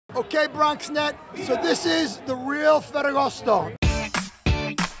Okay, BronxNet, so this is the real Ferragosto.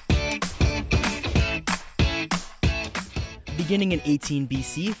 Beginning in 18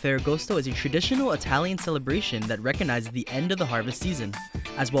 BC, Ferragosto is a traditional Italian celebration that recognizes the end of the harvest season,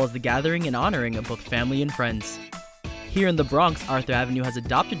 as well as the gathering and honoring of both family and friends. Here in the Bronx, Arthur Avenue has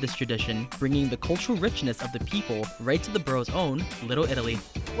adopted this tradition, bringing the cultural richness of the people right to the borough's own Little Italy.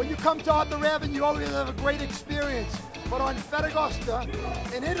 When you come to Arthur Avenue, you always have a great experience. But on Ferragosto,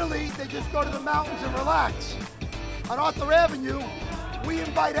 in Italy, they just go to the mountains and relax. On Arthur Avenue, we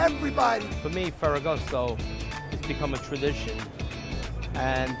invite everybody. For me, Ferragosto has become a tradition.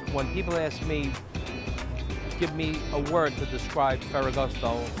 And when people ask me, give me a word to describe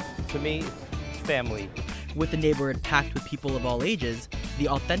Ferragosto, to me, it's family. With the neighborhood packed with people of all ages, the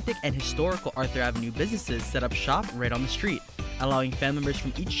authentic and historical Arthur Avenue businesses set up shop right on the street, allowing family members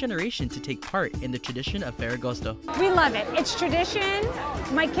from each generation to take part in the tradition of Ferragosto. We love it. It's tradition.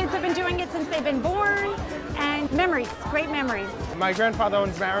 My kids have been doing it since they've been born, and memories, great memories. My grandfather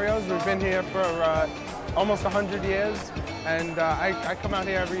owns Mario's. We've been here for almost 100 years, and I come out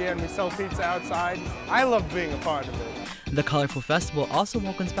here every year and we sell pizza outside. I love being a part of it. The colorful festival also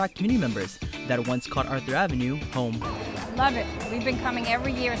welcomes back community members that once called Arthur Avenue home. Love it. We've been coming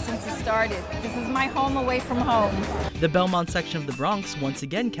every year since it started. This is my home away from home. The Belmont section of the Bronx once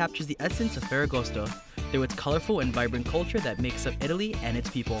again captures the essence of Ferragosto through its colorful and vibrant culture that makes up Italy and its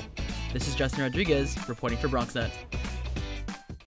people. This is Justin Rodriguez reporting for BronxNet.